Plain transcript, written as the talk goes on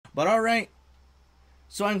But alright.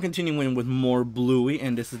 So I'm continuing with more Bluey,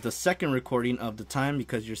 and this is the second recording of the time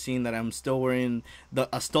because you're seeing that I'm still wearing the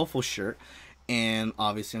Astolfo shirt. And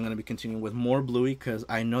obviously I'm going to be continuing with more Bluey because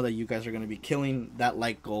I know that you guys are going to be killing that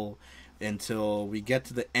like goal until we get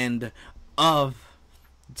to the end of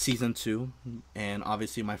season 2. And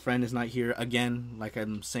obviously my friend is not here again, like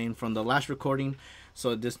I'm saying from the last recording.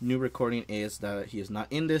 So this new recording is that he is not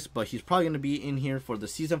in this, but he's probably going to be in here for the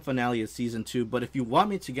season finale of season 2. But if you want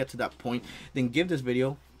me to get to that point, then give this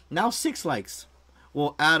video now 6 likes.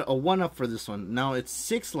 We'll add a 1-up for this one. Now it's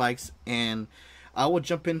 6 likes, and I will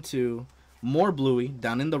jump into more Bluey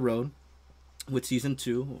down in the road with season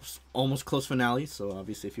 2, almost close finale. So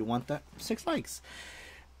obviously if you want that, 6 likes.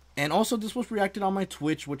 And also this was reacted on my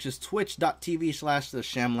Twitch, which is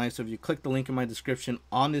twitch.tv/theshamlife. So if you click the link in my description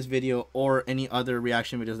on this video or any other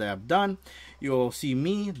reaction videos that I've done, you'll see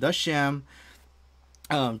me, the Sham,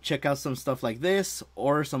 check out some stuff like this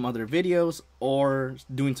or some other videos or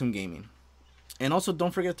doing some gaming. And also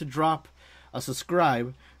don't forget to drop a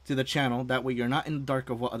subscribe to the channel. That way you're not in the dark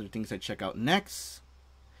of what other things I check out next.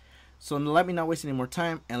 So let me not waste any more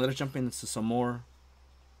time and let us jump into some more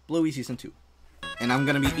Bluey season 2. And I'm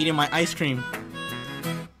gonna be eating my ice cream.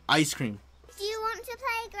 Ice cream. Do you want to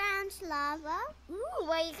play ground lava? Ooh,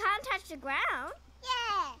 well you can't touch the ground.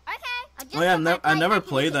 Yeah. Okay. Oh yeah, I never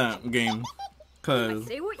played that game. Cause I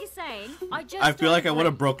see what you're saying. I feel like I would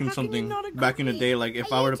have broken something back in the day, like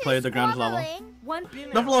if I were to play the ground lava.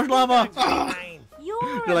 The floor's lava!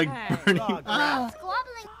 You're like burning.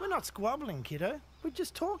 Squabbling. We're not squabbling, kiddo. We're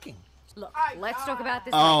just talking. Look, let's talk about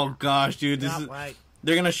this. Oh gosh, dude, this is.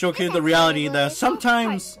 They're gonna showcase the reality that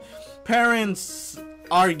sometimes parents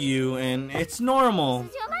argue and it's normal. This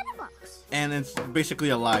is your letterbox. And it's basically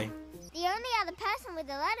a lie. The only other person with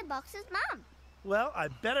a letterbox is Mum. Well, I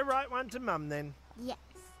better write one to Mum then. Yes.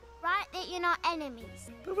 Write that you're not enemies.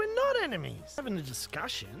 But we're not enemies. Having a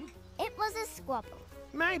discussion. It was a squabble.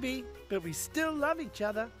 Maybe, but we still love each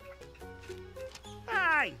other.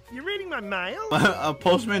 Hey, you reading my mail? A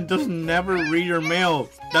postman does never read your mail.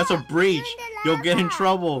 That's a breach. You'll get in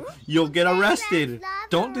trouble. You'll get arrested.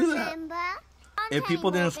 Don't do that. If people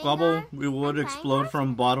didn't squabble, we would explode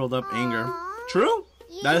from bottled up anger. True.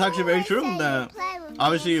 That is actually very true. That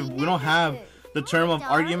obviously if we don't have the term of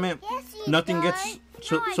argument, nothing gets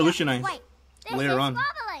solutionized later on.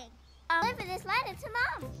 I'll deliver this letter to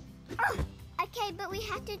Mum. Okay, but we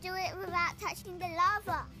have to do it without touching the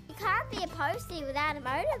lava. You can't be a postie without a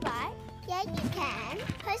motorbike. Yeah, you can.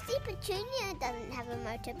 Postie Petunia doesn't have a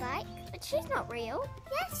motorbike. But she's not real.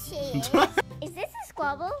 Yes, she is. Is this a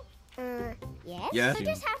squabble? Yes. Yes. You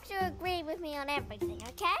just have to agree with me on everything,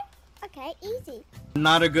 okay? Okay, easy.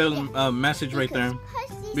 Not a good message right there.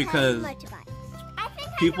 Because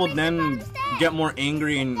people then get more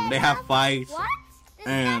angry and they have fights.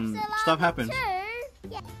 And stuff happens.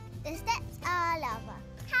 Yeah. The steps are lava.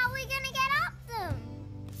 How are we gonna get up them?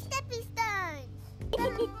 Steppy stones.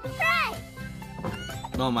 Right.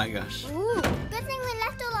 Oh my gosh. Ooh, good thing we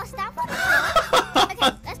left all our stuff on the floor.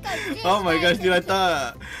 Okay, let's go. Oh my gosh, dude, I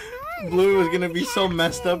thought Bluey was gonna be so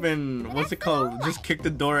messed up and what's it called? Just kick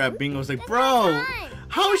the door at Bingo. I was like, bro,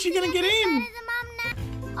 how is she gonna get in?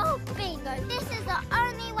 Oh, Bingo, this is the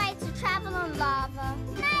only way to travel on lava.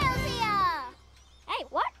 Nail's here. Hey,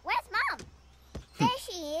 what? Where's Mum? There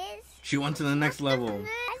she is. She went to the next level.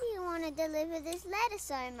 Why do you want to deliver this letter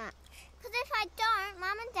so much? Because if I don't,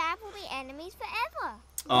 Mum and Dad will be enemies forever.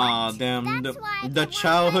 Aw, damn. The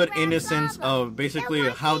childhood innocence of basically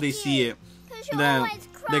how they see it. That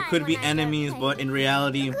they could be enemies, but in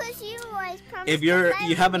reality, if you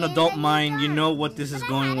have an adult mind, you know what this is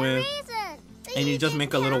going with. And you just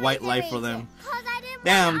make a little white lie for them.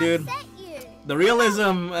 Damn, dude. The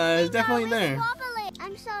realism is definitely there.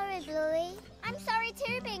 I'm sorry, Bluey. I'm sorry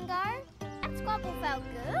too, Bingo. That squabble felt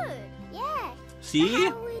good. Yeah. See?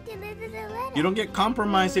 How we deliver the letter? You don't get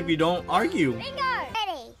compromised if you don't argue. Bingo.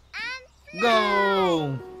 Ready. And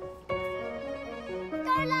go.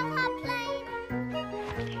 Go, love hot plane.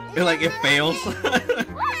 It's like it fails.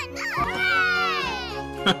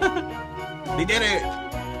 They did it.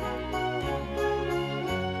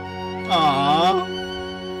 Aww.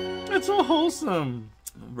 That's so wholesome.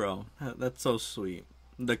 Bro, that's so sweet.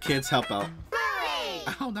 The kids help out.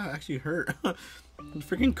 Ow, that actually hurt. The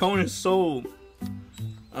freaking cone is so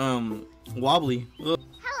wobbly. Ugh.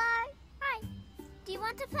 Hello. Hi. Do you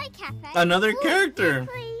want to play cafe? Another character.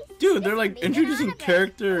 Please. Dude, they're like introducing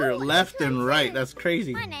character left and right. That's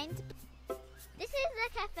crazy. My name's... This is the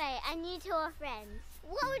cafe and you two are friends.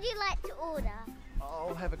 What would you like to order?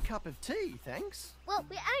 I'll have a cup of tea, thanks. Well,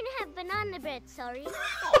 we only have banana bread, sorry.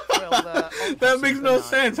 Well, that makes no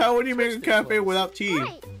sense. How would you make a cafe without tea?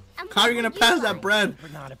 Right. How are you gonna pass that bread?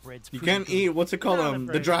 Banana bread's You pretty can't good. eat, what's it called, Banana the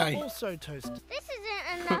bread, dry. Also toasted. This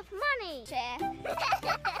isn't enough money, Chef.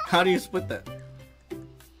 How do you split that?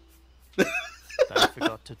 They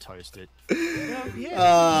forgot to toast it. Well,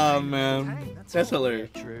 yeah. Oh, man. That's all. hilarious.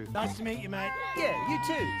 True. Nice to meet you, mate. Yeah, you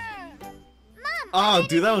too. Oh,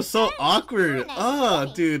 dude, that was so awkward.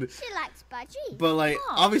 Oh, dude. She likes budgie. But, like,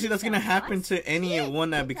 Oh, obviously that's gonna sounds happen nice. to anyone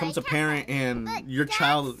that becomes a parent and But your Dad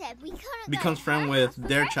child said we couldn't go becomes to friend her with house for their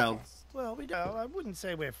breakfast. child. Well, we don't. I wouldn't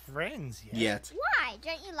say we're friends yet. Yet. Why?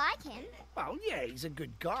 Don't you like him? Well, yeah, he's a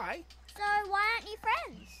good guy. So why aren't you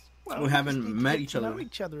friends? Well, We haven't just need to met get each to other. know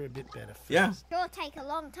each other a bit better first. Yeah. It'll take a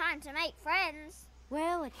long time to make friends.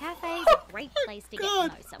 Well, a cafe is a great place to get to God.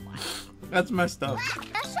 know someone. That's messed up.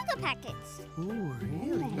 They're sugar packets. Ooh,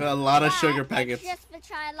 really? A lot of But sugar it's packets. just for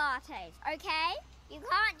chai lattes, okay? You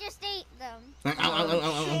can't just eat them.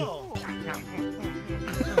 Sure.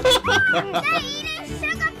 They're eating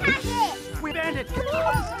sugar packets! We banned it. Come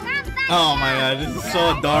back. Oh my god, this is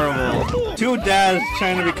so adorable. Two dads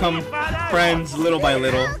trying to become friends little by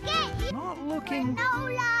little. I'll get you Not looking.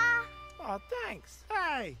 granola. Oh, thanks.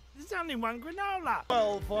 Hey, there's only one granola.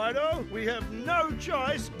 Well, Fido, we have no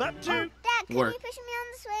choice but to... Dad, can Work. you push me on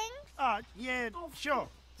the swing? Oh, yeah, sure.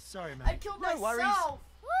 Sorry, mate. No worries.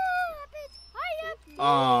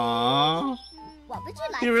 Aww. What would you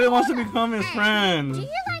like? He really wants to order? become his Do friend. you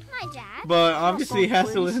like my dad? But obviously he has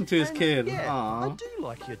to Please. listen to his And, kid. Yeah, I Aww. do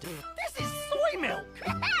like your dad. This is soy milk.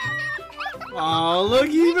 Aww, look,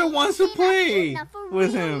 he even wants to play Enough for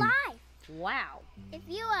with real him. life. Wow. If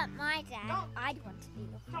you weren't my dad, I'd want to be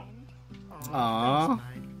your friend. Aww. Thanks,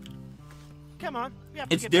 mate. Come on. We have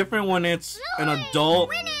to It's get different when it's an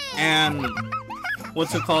adult and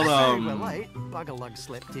what's it called? Sorry we're late. Bugger lug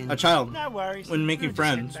slept in. A child. back. No worries. When We're making just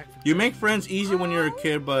heading friends. back for You dinner. make friends easy when you're a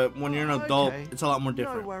kid, but when you're an adult, Okay. it's a lot more No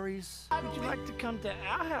different. worries. Would you like to come to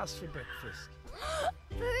our house for breakfast?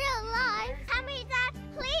 For real life? Tell me that,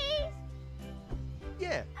 please.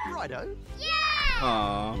 Yeah, righto. Yeah!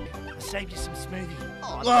 Aww. I saved you some smoothie.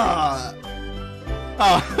 Oh, Ah.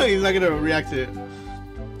 Oh, he's not gonna react to it.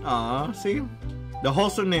 Aw, see? The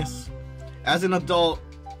wholesomeness. As an adult,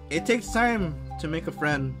 it takes time to make a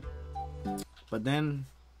friend. But then,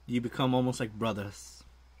 you become almost like brothers.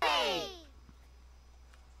 Hey!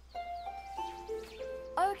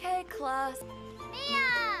 Okay, class.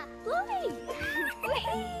 Mia! Bluey!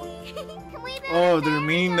 Can we build Oh, a they're dinosaur?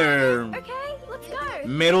 meeting their Okay, let's go.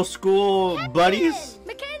 middle school buddies?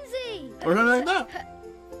 Mackenzie! Or something like that.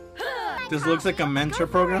 This looks like a mentor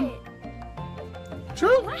program.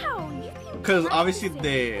 True. Wow, you can Because obviously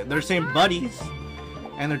they're saying buddies.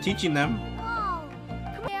 And they're teaching them. Oh,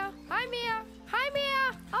 Come here. Hi, Mia. Hi,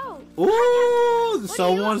 Mia. Oh. Ooh, you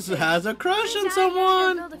someone up to? has a crush on Dad,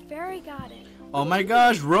 someone. build a fairy garden. Oh my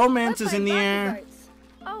gosh, romance Let's is in play the Barbie air. boats.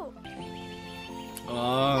 Oh,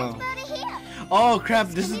 Oh. build it here. Oh crap!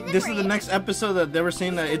 This is the next episode that they were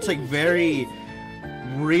saying that it's like very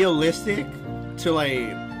realistic to like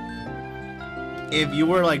if you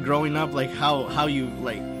were like growing up, like how you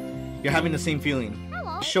like you're having the same feling,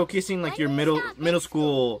 Hello. showcasing like your When do we start middle next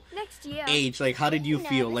school next year. age. Like how did you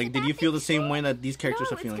feel? Like did you feel the same way that these No,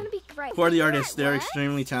 characters are it's feeling? gonna be great. Who are the artists? They're work?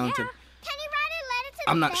 extremely talented. Can you write a letter to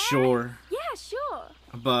I'm the not fairy? sure, Yeah, sure.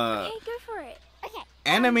 but Okay, go for it. Okay.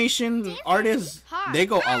 animation artists they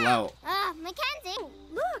go all out. Mackenzie.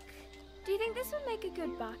 Look. Do you think this would make a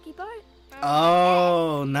good barky boat?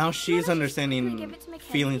 Oh, now she's Can we give understanding it to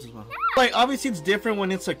Mackenzie? feelings as well. Like obviously it's different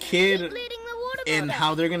when it's a kid Leading the water and boat.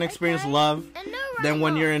 how they're gonna experience Okay. love And no than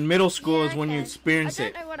when you're in middle school is when you okay. experience I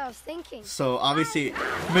it. don't know what I was thinking. So obviously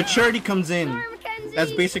maturity comes in. Sorry, Mackenzie.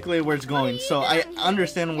 That's basically where it's going. So I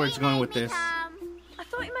understand where it's going with this. I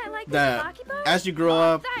thought you might like this That barky boat. as you grow Oh,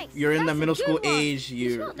 up, thanks. you're in the That's a middle good school one. age,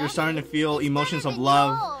 you're starting to feel emotions of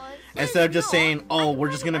love. Yours. Instead of just saying, oh, we're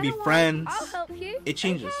just gonna be friends, I'll help you. it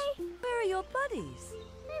changes. Okay. Where are your buddies?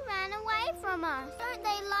 They ran away from us. Don't they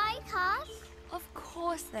like us? Of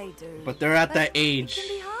course they do. But they're at that It age. can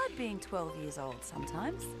be hard being 12 years old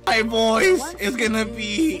sometimes. My voice Once is you gonna do,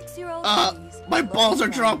 be, 6-year-old uh, buddies my are balls are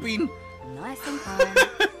locked dropping. down, nice and calm.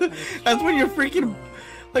 but if That's when you're you freaking, are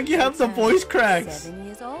like you have the voice cracks. 7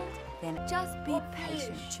 years old, then just be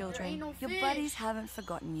patient, children. Your buddies haven't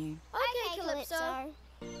forgotten you. Okay, Calypso.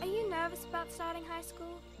 Are you nervous about starting high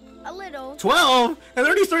school? A little. 12? And they're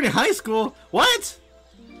already starting high school? What?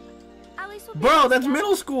 At least we'll be Bro, that's together.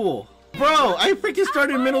 middle school. Bro, I freaking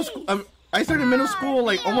started middle school. I started middle school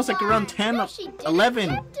like almost like around 10, 11.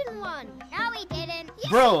 No, we didn't. Yes,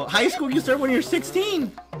 Bro, high school you start when you're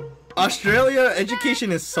 16. Australia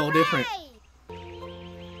education is so different. Hey,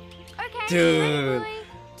 Okay. Dude, Bye,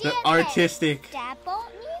 the Dear artistic, Dad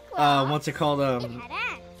bought new clothes. what's it called? It had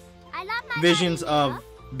ants. my visions buddy of Mia,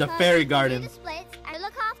 the so fairy I can garden. do the splits. I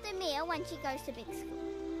look after Mia when she goes to big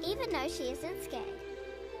school, even though she isn't scared.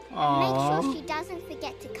 Make Aww. sure she doesn't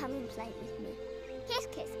forget to come and play with me. Kiss,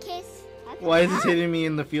 kiss, kiss. Okay. Why is this hitting me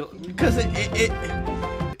in the feel? Because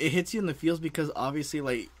it hits you in the feels because obviously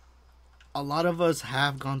like a lot of us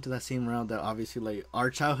have gone to that same route that obviously like our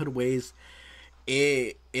childhood ways.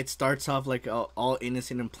 It starts off like all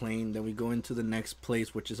innocent and plain. Then we go into the next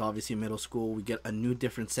place, which is obviously middle school. We get a new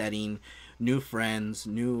different setting, new friends,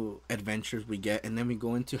 new adventures we get, and then we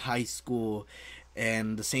go into high school.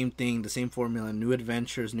 And the same thing, the same formula, new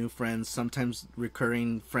adventures, new friends, sometimes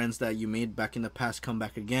recurring friends that you made back in the past come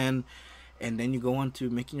back again. And then you go on to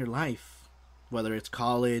making your life, whether it's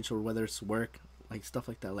college or whether it's work, like stuff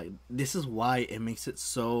like that. Like, this is why it makes it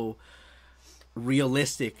so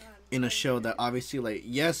realistic in a show that obviously, like,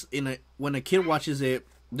 yes, when a kid watches it,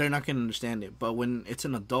 they're not going to understand it. But when it's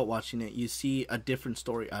an adult watching it, you see a different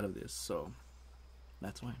story out of this. So,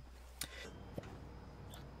 that's why.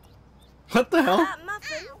 What the hell?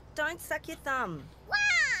 Muffin, don't suck your thumb. Why?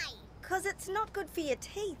 'Cause it's not good for your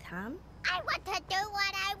teeth, Ham. I want to do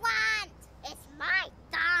what I want. It's my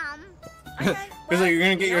thumb. Okay, It's like you're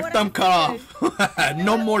going to get your thumb cut off.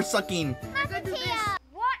 No more sucking. Muffin here.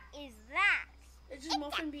 What is that? It's just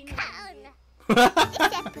Muffin being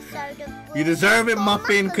This episode of You deserve it, Bluey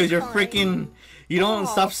Muffin, because you're Time. freaking... You don't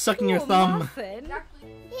stop sucking your poor thumb. Muffin.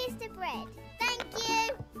 Here's the bread. Thank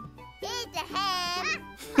you. Here's the ham.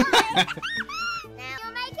 Now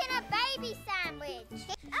you're making a baby sandwich.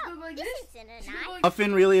 Oh, this isn't a knife.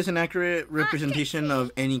 Muffin really is an accurate representation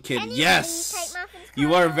of any kid. Can you Yes! take Muffin's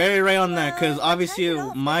You are clothes? very right on that, because Take obviously it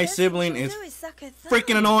off. my The first sibling thing is she'll do suck her thumb.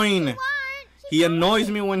 freaking annoying. Won't. He annoys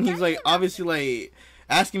me when he's like, obviously like,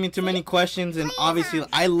 asking me too many questions, and obviously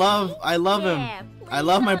I love him. I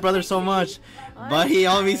love my brother so much, but he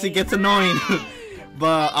obviously gets annoying.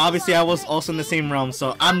 But obviously I was also in the same realm,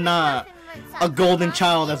 so I'm not a golden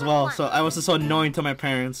child as well, so I was just so annoying to my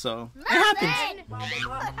parents, so it happens.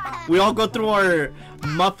 We all go through our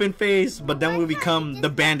muffin phase, but then we become the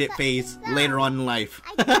bandit phase later on in life.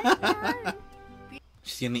 I don't know.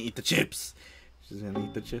 She's gonna eat the chips. She's gonna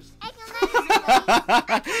eat the chips. I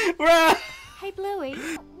can Bruh. Hey, Bluey.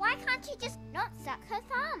 Why can't she just not suck her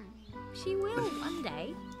thumb? She will one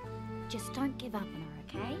day. Just don't give up on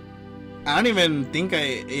her, okay? I don't even think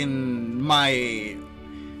in my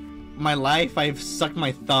life I've sucked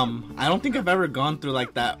my thumb. I don't think I've ever gone through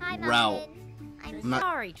like that Hi, route. Muffin. I'm Not-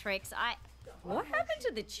 Sorry, Trix. What happened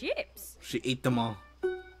to the chips? She ate them all.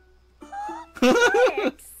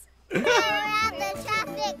 Trix. Go around the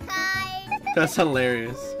traffic cone. That's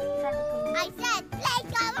hilarious. I said, let's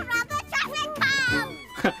go around the traffic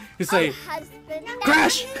cone. He's like, Husband,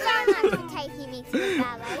 Crash! thank you so much for taking me to the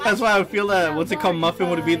ballet. that's why I feel that what's it called, Muffin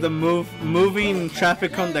would be the moving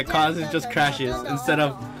traffic cone that causes just crashes instead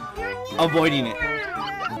of avoiding it.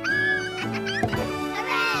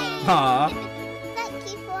 Hooray! Aww.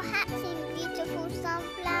 Thank you for hatching, beautiful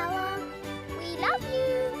sunflower. We love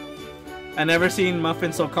you. I never seen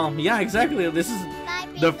Muffin so calm. Yeah, exactly. This is Bye,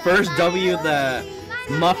 the Big first Bye. W that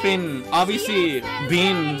Muffin, obviously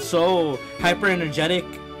being so hyper energetic,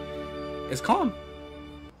 is calm.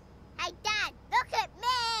 Hey, Dad, look at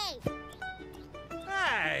me.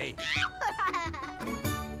 Hey!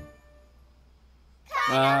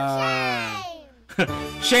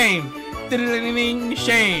 Shame. Shame. Diddle-ding-ding,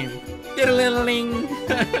 shame. Diddle-ding-ding.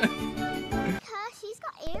 She's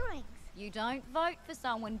got earrings. You don't vote for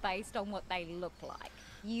someone based on what they look like.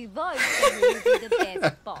 You vote for who will be the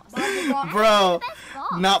best boss. Bro, Best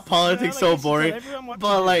boss. not politics so boring, Everyone but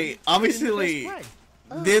watching like it. obviously In the like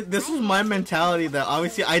best way. this was my mentality that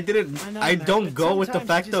obviously I I know, don't but go with the sometimes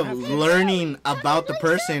fact you just of have to- learning about the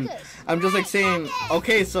person. I'm just like saying,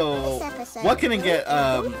 okay, so what can I get?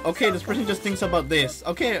 Okay, this person just thinks about this.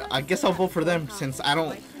 Okay, I guess I'll vote for them since I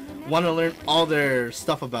don't want to learn all their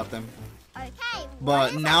stuff about them. Okay.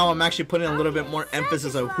 But now I'm actually putting a little bit more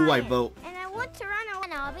emphasis on who I vote. And I want to run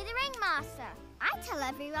and I'll be the ringmaster. I tell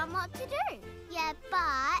everyone what to do. Yeah,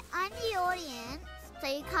 but I'm the audience, so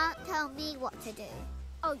you can't tell me what to do.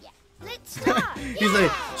 Oh yeah. Let's start. He's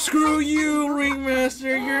like, screw you,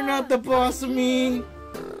 ringmaster. You're not the boss of me.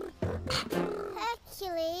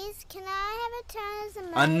 Hercules, can I have a turn as a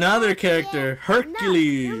man? Another character,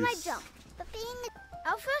 Hercules. No, my jump. But being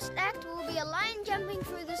our first act will be a lion jumping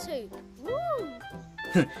through the soup.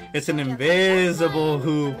 Woo! It's an invisible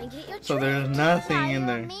hoop, so there's nothing in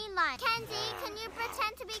there. Mean lion. Kenzie, can you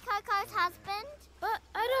pretend to be Coco's husband? But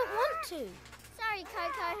I don't want to. Sorry,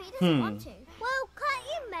 Coco, he doesn't want to. Well, can't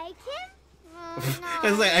you make him? No.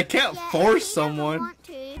 It's like I can't Yeah, force he doesn't someone. want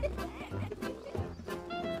to.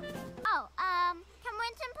 Oh, can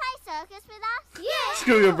Winston play circus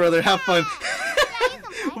Screw your brother. Have fun.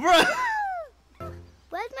 Bro.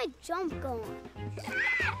 Where's my jump going?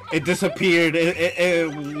 It disappeared.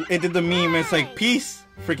 It did the meme. It's like, peace.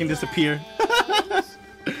 Freaking disappear.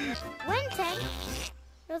 Winter,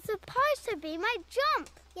 you're supposed to be my jump.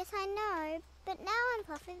 Yes, I know, but now I'm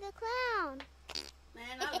Puffy the Clown.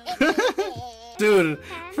 Dude,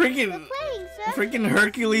 We're freaking playing, sir. freaking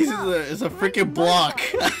Hercules is a freaking block.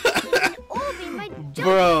 All be my jump.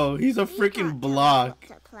 Bro, he's a freaking block.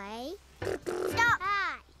 To play. Stop.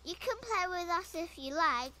 Ah, you can play with us if you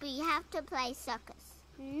like, but you have to play suckers.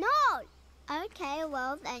 No. Okay,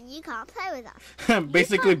 well then you can't play with us.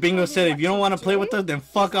 Basically, Bingo said, if you don't want to play with us, then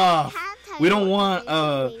fuck off. We don't want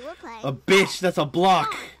a bitch that's a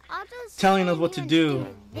block I'll just telling us stand what to here and do.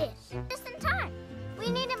 This. Just in time. We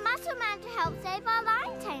need a muscle man to help save our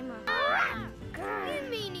lion tamer. You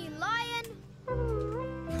meanie lion.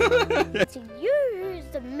 So you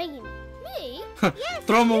the meanie. Me? Yes.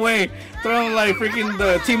 Throw him away. Throw him like freaking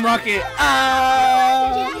the Team Rocket.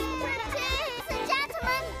 Ah! Ladies and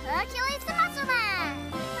gentlemen, Hercules the muscle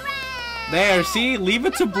man. Hooray! There, see? Leave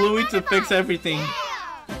it to Bluey to fix everything.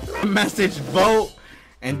 Yeah. Message, vote,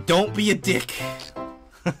 and don't be a dick.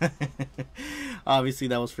 Obviously,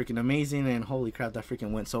 that was freaking amazing, and holy crap, that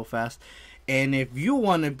freaking went so fast. And if you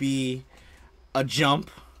want to be a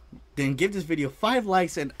jump, then give this video 5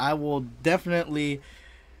 likes, and I will definitely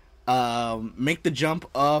make the jump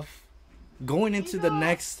of going into the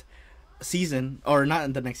next season, or not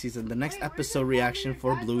in the next season, the next episode reaction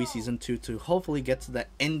for Bluey season 2 to hopefully get to the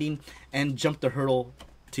ending and jump the hurdle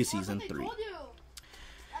to season 3.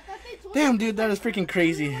 Damn, dude, that is freaking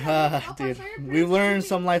crazy. Dude, we learned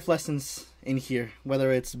some life lessons in here,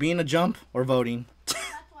 whether it's being a jump or voting.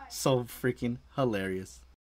 So freaking hilarious.